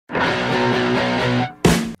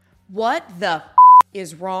What the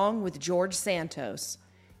is wrong with George Santos?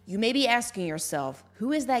 You may be asking yourself,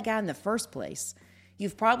 who is that guy in the first place?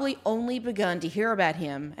 You've probably only begun to hear about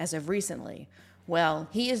him as of recently. Well,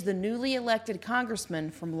 he is the newly elected congressman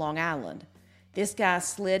from Long Island. This guy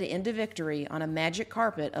slid into victory on a magic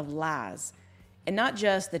carpet of lies. And not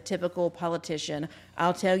just the typical politician,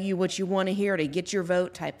 I'll tell you what you want to hear to get your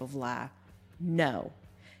vote type of lie. No.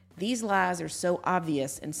 These lies are so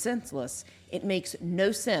obvious and senseless, it makes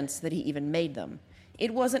no sense that he even made them.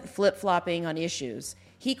 It wasn't flip-flopping on issues.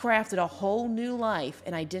 He crafted a whole new life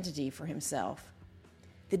and identity for himself.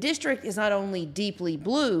 The district is not only deeply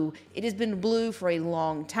blue, it has been blue for a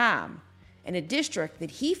long time, and a district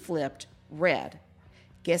that he flipped red.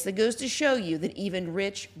 Guess it goes to show you that even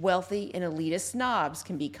rich, wealthy, and elitist snobs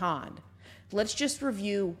can be conned. Let's just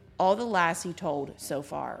review all the lies he told so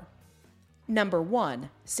far. Number 1,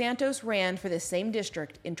 Santos ran for the same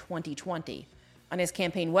district in 2020. On his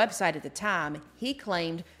campaign website at the time, he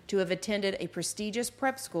claimed to have attended a prestigious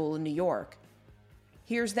prep school in New York.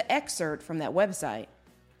 Here's the excerpt from that website.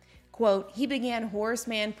 Quote, he began Horace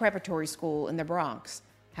Mann Preparatory School in the Bronx.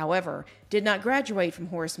 However, did not graduate from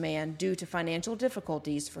Horace Mann due to financial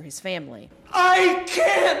difficulties for his family. I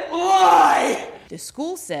can't lie! The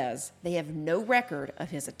school says they have no record of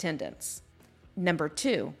his attendance. Number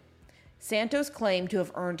 2, Santos claimed to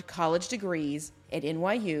have earned college degrees at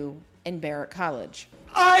NYU and Barrett College.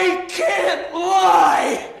 I can't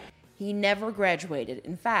lie! He never graduated.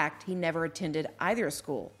 In fact, he never attended either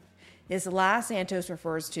school. This lie Santos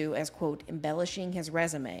refers to as, quote, embellishing his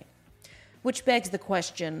resume. Which begs the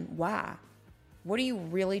question, why? What are you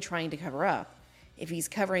really trying to cover up? If he's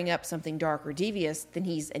covering up something dark or devious, then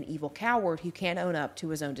he's an evil coward who can't own up to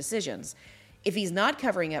his own decisions. If he's not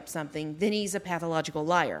covering up something, then he's a pathological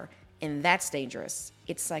liar, and that's dangerous.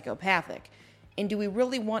 It's psychopathic. And do we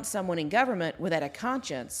really want someone in government without a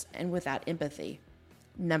conscience and without empathy?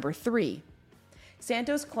 Number 3,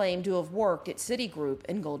 Santos claimed to have worked at Citigroup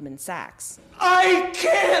and Goldman Sachs. I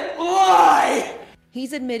can't lie!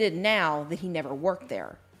 He's admitted now that he never worked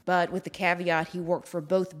there, but with the caveat he worked for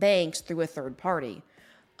both banks through a third party.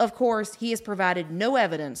 Of course, he has provided no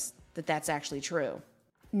evidence that that's actually true.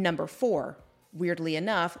 Number 4, weirdly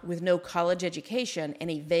enough, with no college education and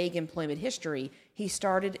a vague employment history, he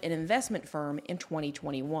started an investment firm in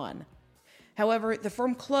 2021. However, the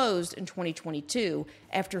firm closed in 2022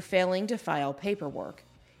 after failing to file paperwork.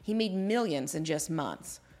 He made millions in just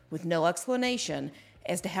months, with no explanation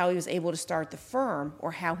as to how he was able to start the firm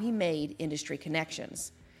or how he made industry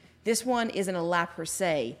connections. This one isn't a lie per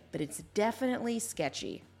se, but it's definitely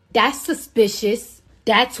sketchy. That's suspicious.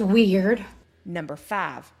 That's weird. Number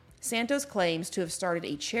 5, Santos claims to have started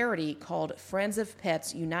a charity called Friends of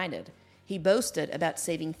Pets United. He boasted about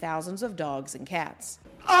saving thousands of dogs and cats.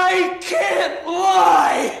 I can't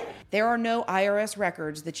lie! There are no IRS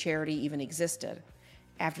records the charity even existed.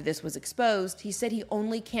 After this was exposed, he said he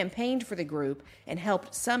only campaigned for the group and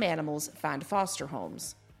helped some animals find foster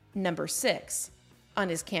homes. Number 6, on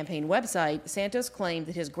his campaign website, Santos claimed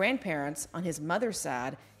that his grandparents on his mother's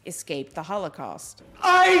side escaped the Holocaust.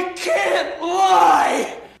 I can't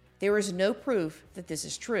lie! There is no proof that this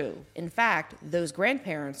is true. In fact, those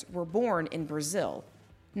grandparents were born in Brazil.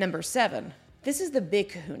 Number 7, this is the big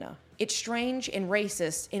kahuna. It's strange and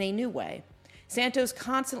racist in a new way. Santos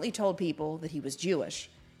constantly told people that he was Jewish.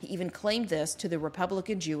 He even claimed this to the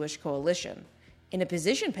Republican Jewish Coalition. In a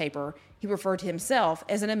position paper, he referred to himself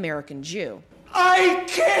as an American Jew. I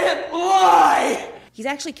can't lie! He's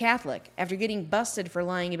actually Catholic. After getting busted for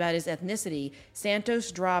lying about his ethnicity,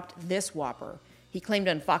 Santos dropped this whopper. He claimed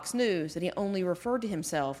on Fox News that he only referred to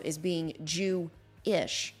himself as being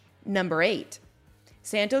Jew-ish. Number 8,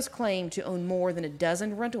 Santos claimed to own more than a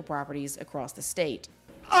dozen rental properties across the state.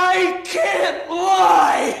 I can't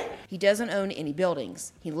lie! He doesn't own any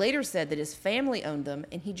buildings. He later said that his family owned them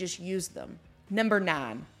and he just used them. Number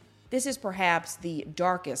 9, this is perhaps the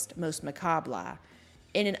darkest, most macabre lie.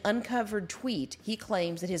 In an uncovered tweet, he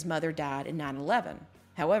claims that his mother died in 9/11.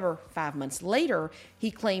 However, 5 months later,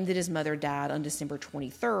 he claimed that his mother died on December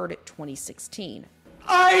 23rd, 2016.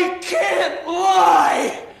 I can't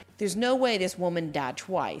lie! There's no way this woman died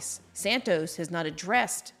twice. Santos has not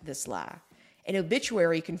addressed this lie. An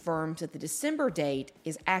obituary confirms that the December date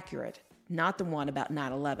is accurate, not the one about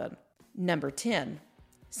 9/11. Number 10,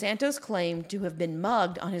 Santos claimed to have been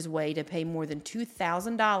mugged on his way to pay more than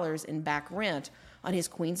 $2,000 in back rent on his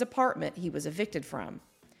Queens apartment he was evicted from.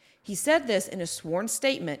 He said this in a sworn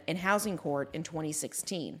statement in housing court in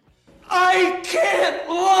 2016. I can't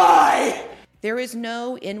lie! There is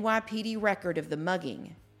no NYPD record of the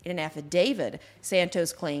mugging. In an affidavit,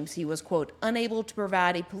 Santos claims he was, quote, unable to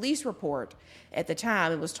provide a police report at the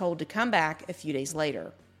time and was told to come back a few days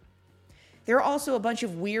later. There are also a bunch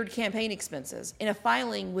of weird campaign expenses. In a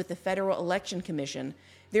filing with the Federal Election Commission,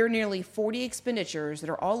 there are nearly 40 expenditures that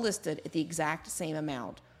are all listed at the exact same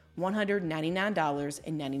amount,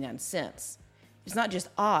 $199.99. It's not just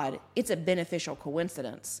odd, it's a beneficial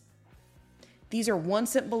coincidence. These are 1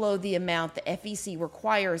 cent below the amount the FEC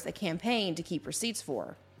requires a campaign to keep receipts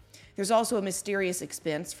for. There's also a mysterious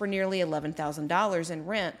expense for nearly $11,000 in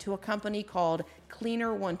rent to a company called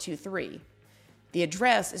Cleaner 123. The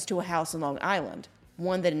address is to a house on Long Island,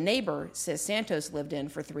 one that a neighbor says Santos lived in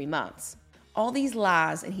for 3 months. All these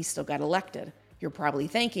lies, and he still got elected. You're probably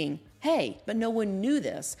thinking, hey, but no one knew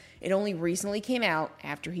this. It only recently came out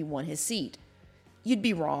after he won his seat. You'd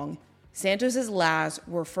be wrong. Santos's lies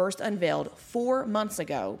were first unveiled 4 months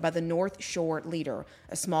ago by the North Shore Leader,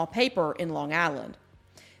 a small paper in Long Island.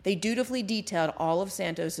 They dutifully detailed all of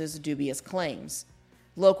Santos's dubious claims.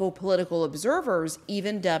 Local political observers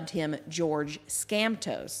even dubbed him George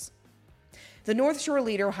Scamtos. The North Shore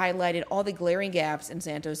Leader highlighted all the glaring gaps in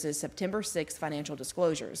Santos's September 6 financial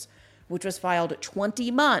disclosures, which was filed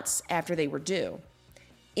 20 months after they were due.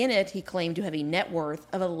 In it, he claimed to have a net worth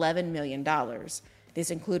of $11 million.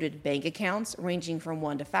 This included bank accounts ranging from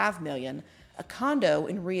 $1 to $5 million, a condo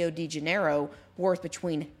in Rio de Janeiro worth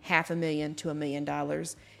between $500,000 to $1 million,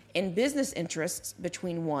 and business interests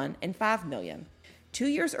between $1 and $5 million. 2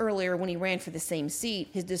 years earlier, when he ran for the same seat,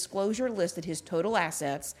 his disclosure listed his total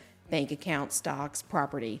assets, bank accounts, stocks,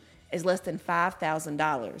 property, as less than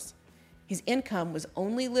 $5,000. His income was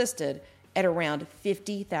only listed at around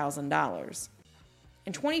 $50,000.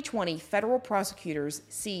 In 2020, federal prosecutors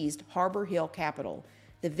seized Harbor Hill Capital,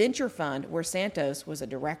 the venture fund where Santos was a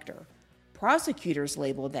director. Prosecutors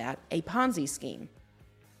labeled that a Ponzi scheme.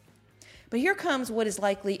 But here comes what is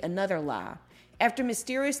likely another lie. After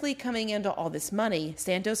mysteriously coming into all this money,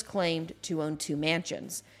 Santos claimed to own 2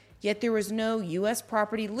 mansions, yet there was no U.S.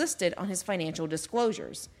 property listed on his financial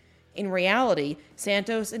disclosures. In reality,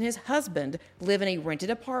 Santos and his husband live in a rented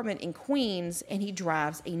apartment in Queens, and he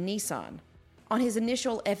drives a Nissan. On his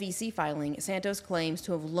initial FEC filing, Santos claims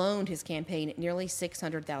to have loaned his campaign nearly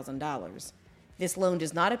 $600,000. This loan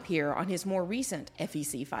does not appear on his more recent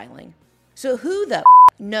FEC filing. So who the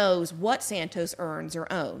knows what Santos earns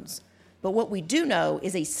or owns? But what we do know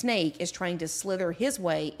is a snake is trying to slither his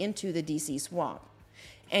way into the D.C. swamp.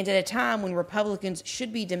 And at a time when Republicans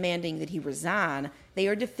should be demanding that he resign, they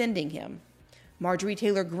are defending him. Marjorie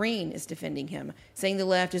Taylor Greene is defending him, saying the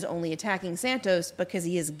left is only attacking Santos because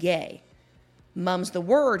he is gay. Mum's the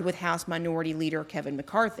word with House Minority Leader Kevin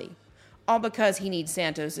McCarthy, all because he needs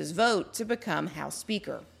Santos's vote to become House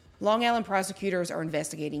Speaker. Long Island prosecutors are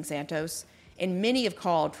investigating Santos, and many have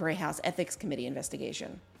called for a House Ethics Committee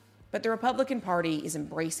investigation. But the Republican Party is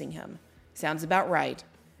embracing him. Sounds about right.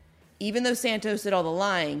 Even though Santos did all the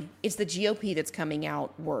lying, it's the GOP that's coming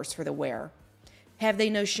out worse for the wear. Have they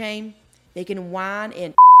no shame? They can whine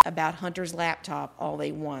and about Hunter's laptop all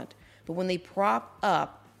they want, but when they prop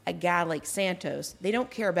up a guy like Santos, they don't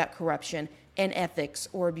care about corruption and ethics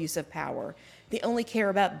or abuse of power. They only care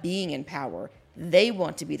about being in power. They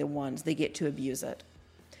want to be the ones that get to abuse it.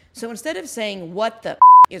 So instead of saying what the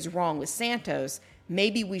is wrong with Santos,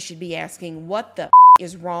 maybe we should be asking what the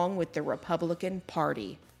is wrong with the Republican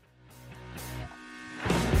Party.